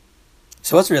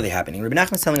So what's really happening? Rabbi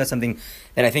Nachman is telling us something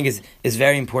that I think is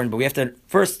very important, but we have to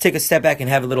first take a step back and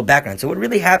have a little background. So what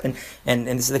really happened, and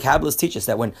this is the Kabbalists teach us,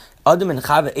 that when Adam and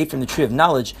Chava ate from the tree of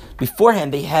knowledge,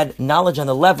 beforehand they had knowledge on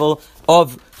the level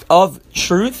of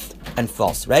truth and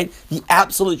false, right? The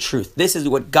absolute truth. This is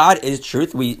what God is,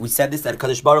 truth. We said this, that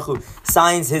Kadosh Baruch Hu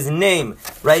signs His name,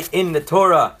 right, in the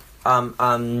Torah,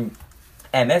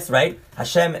 Emes, right?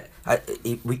 Hashem,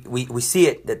 we see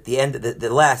it at the end,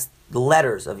 the last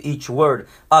letters of each word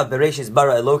of Bereshis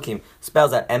bara Elokim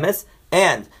spells out Emes,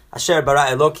 and Asher bara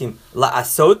Elokim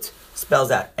la'asot spells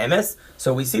out Emes.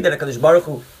 So we see that HaKadosh Baruch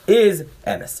Hu is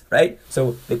Emes, right?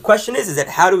 So the question is that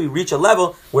how do we reach a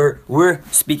level where we're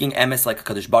speaking Emes like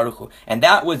HaKadosh Baruch Hu? And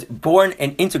that was born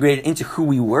and integrated into who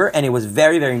we were, and it was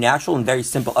very, very natural and very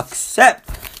simple,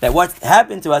 except that what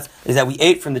happened to us is that we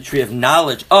ate from the tree of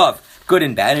knowledge of good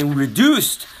and bad, and we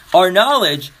reduced our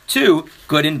knowledge to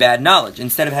good and bad knowledge.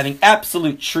 Instead of having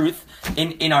absolute truth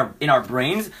in our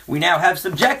brains, we now have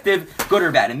subjective good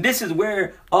or bad. And this is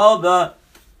where all the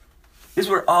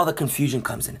confusion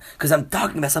comes in. Because I'm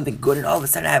talking about something good, and all of a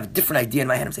sudden I have a different idea in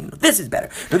my head. I'm saying, no, this is better.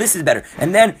 No, this is better.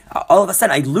 And then all of a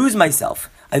sudden I lose myself.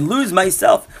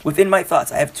 Within my thoughts.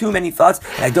 I have too many thoughts,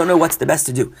 and I don't know what's the best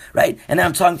to do, right? And then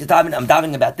I'm talking to Davin, I'm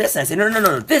davening about this, and I say,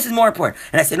 no, this is more important.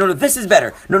 And I say, no, this is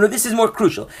better. No, this is more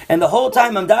crucial. And the whole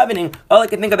time I'm davening, all I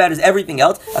can think about is everything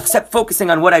else, except focusing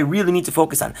on what I really need to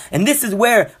focus on. And this is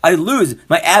where I lose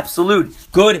my absolute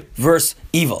good versus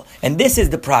evil. And this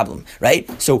is the problem,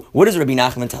 right? So what is Rabbi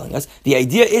Nachman telling us? The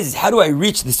idea is how do I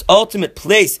reach this ultimate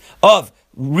place of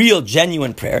real,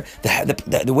 genuine prayer?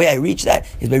 The way I reach that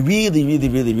is by really, really,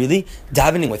 really, really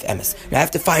davening with emes. Now I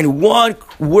have to find one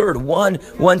word, one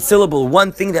syllable,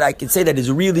 one thing that I can say that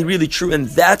is really, really true, and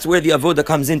that's where the avoda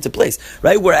comes into place,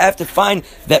 right? Where I have to find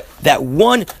that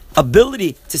one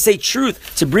ability to say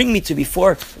truth to bring me to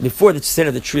before the sin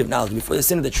of the tree of knowledge. Before the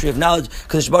sin of the tree of knowledge,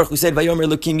 because Baruch Hu said, "Vayomer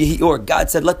Elokim yehi or." God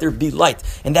said, "Let there be light,"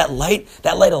 and that light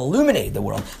illuminated the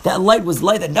world. That light was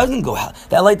light that doesn't go out.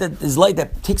 That light that is light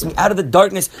that takes me out of the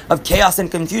darkness of chaos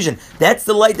and confusion. That's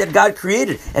the light that God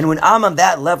created. And when I'm on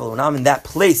that level, when I'm in that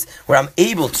place where I'm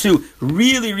able to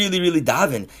really, really, really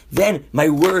daven, then my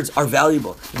words are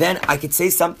valuable. Then I could say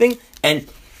something and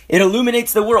it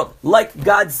illuminates the world. Like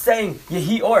God saying,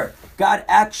 Yehi Or. God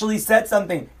actually said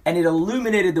something and it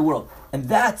illuminated the world. And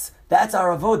that's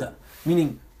our avoda.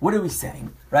 Meaning, what are we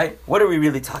saying, right? What are we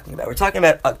really talking about? We're talking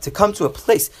about to come to a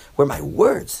place where my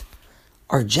words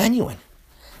are genuine.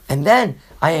 And then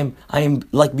I am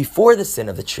like before the sin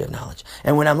of the tree of knowledge.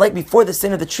 And when I'm like before the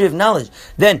sin of the tree of knowledge,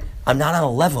 then I'm not on a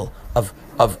level of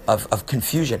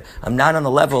confusion. I'm not on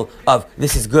the level of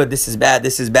this is good, this is bad,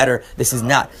 this is better, this is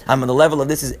not. I'm on the level of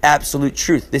this is absolute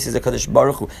truth. This is a Kadosh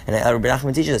Baruch Hu. And Rabbi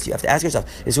Nachman teaches us, you have to ask yourself,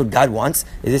 is this what God wants?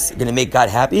 Is this going to make God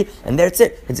happy? And that's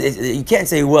it. You can't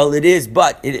say, well, it is,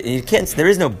 but. You can't. There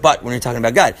is no but when you're talking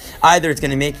about God. Either it's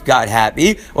going to make God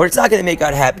happy, or it's not going to make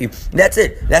God happy. That's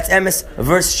it. That's emes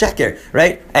versus sheker,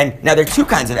 right? And now there are two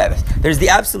kinds of emes. There's the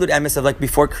absolute emes of like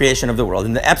before creation of the world,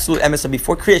 and the absolute emes of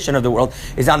before creation of the world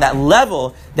is on that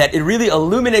level that it really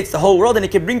illuminates the whole world, and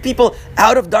it can bring people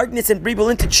out of darkness and bring people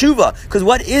into tshuva. Because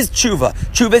what is tshuva?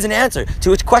 Tshuva is an answer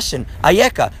to which question?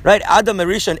 Ayeka, right? Adam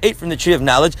Arishon ate from the tree of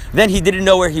knowledge, then he didn't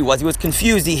know where he was. He was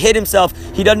confused, he hid himself,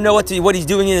 he doesn't know what he's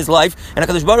doing in his life, and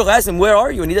HaKadosh Baruch Hu asked him, where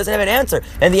are you? And he doesn't have an answer.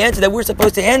 And the answer that we're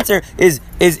supposed to answer is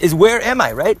where am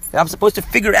I, right? I'm supposed to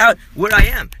figure out where I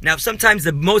am. Now sometimes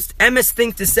the most emes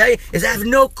thing to say is I have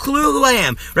no clue who I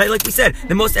am, right? Like we said,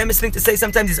 the most emes thing to say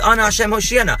sometimes is Ana Hashem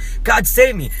Hoshiana. God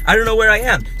save me. I don't know where I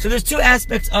am. So there's two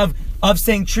aspects of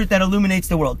saying truth that illuminates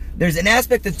the world. There's an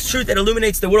aspect of truth that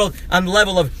illuminates the world on the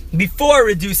level of before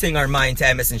reducing our mind to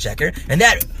emes and sheker, and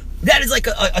that is like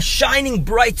a shining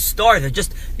bright star that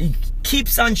just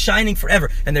keeps on shining forever.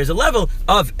 And there's a level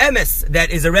of emes that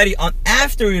is already on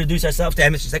after we reduce ourselves to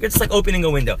emes and sheker. It's like opening a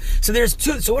window. So there's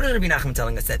two. So what is Rabbi Nachman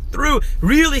telling us? That through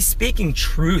really speaking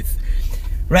truth,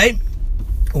 right,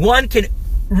 one can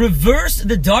reverse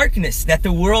the darkness that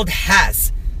the world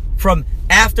has from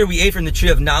after we ate from the tree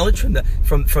of knowledge, from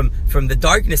the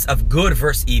darkness of good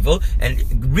versus evil,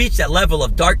 and reach that level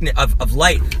of darkness of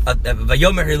light of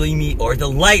Vayomer Elimi, or the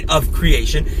light of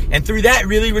creation, and through that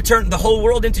really return the whole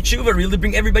world into tshuva, really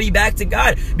bring everybody back to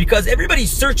God, because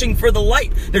everybody's searching for the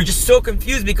light. They're just so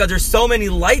confused because there's so many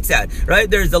lights out, right?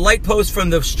 There's the light post from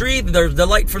the street, there's the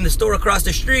light from the store across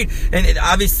the street, and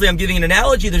obviously I'm giving an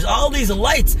analogy. There's all these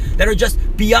lights that are just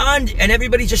beyond, and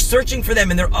everybody's just searching for them,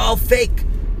 and they're all fake.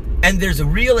 And there's a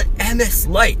real emes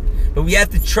light, but we have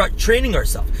to training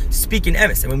ourselves, speak in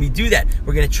emes. And when we do that,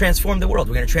 we're going to transform the world.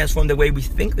 We're going to transform the way we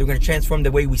think. We're going to transform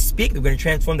the way we speak. We're going to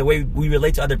transform the way we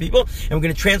relate to other people. And we're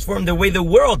going to transform the way the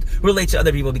world relates to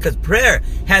other people, because prayer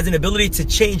has an ability to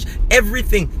change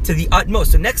everything to the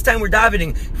utmost. So next time we're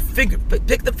davening,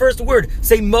 pick the first word,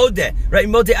 say modeh, right?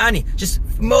 Modeh ani. Just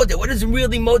modeh. What does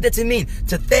really modeh to mean?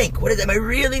 To thank. Am I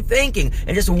really thanking?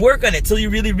 And just work on it till you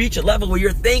really reach a level where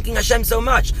you're thanking Hashem so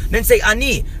much. Then say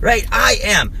ani, right? I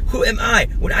am. Who am I?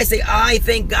 When I say I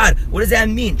thank God, what does that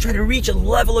mean? Try to reach a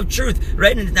level of truth,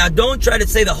 right? And now don't try to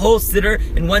say the whole siddur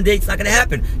in one day. It's not going to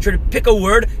happen. Try to pick a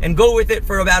word and go with it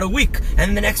for about a week, and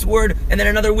then the next word, and then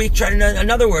another week, try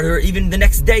another word, or even the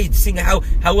next day, seeing how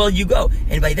well you go.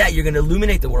 And by that, you're going to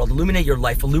illuminate the world, illuminate your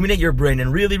life, illuminate your brain,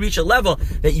 and really reach a level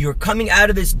that you're coming out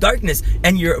of this darkness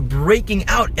and you're breaking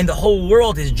out, and the whole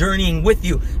world is journeying with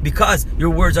you because your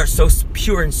words are so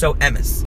pure and so emes.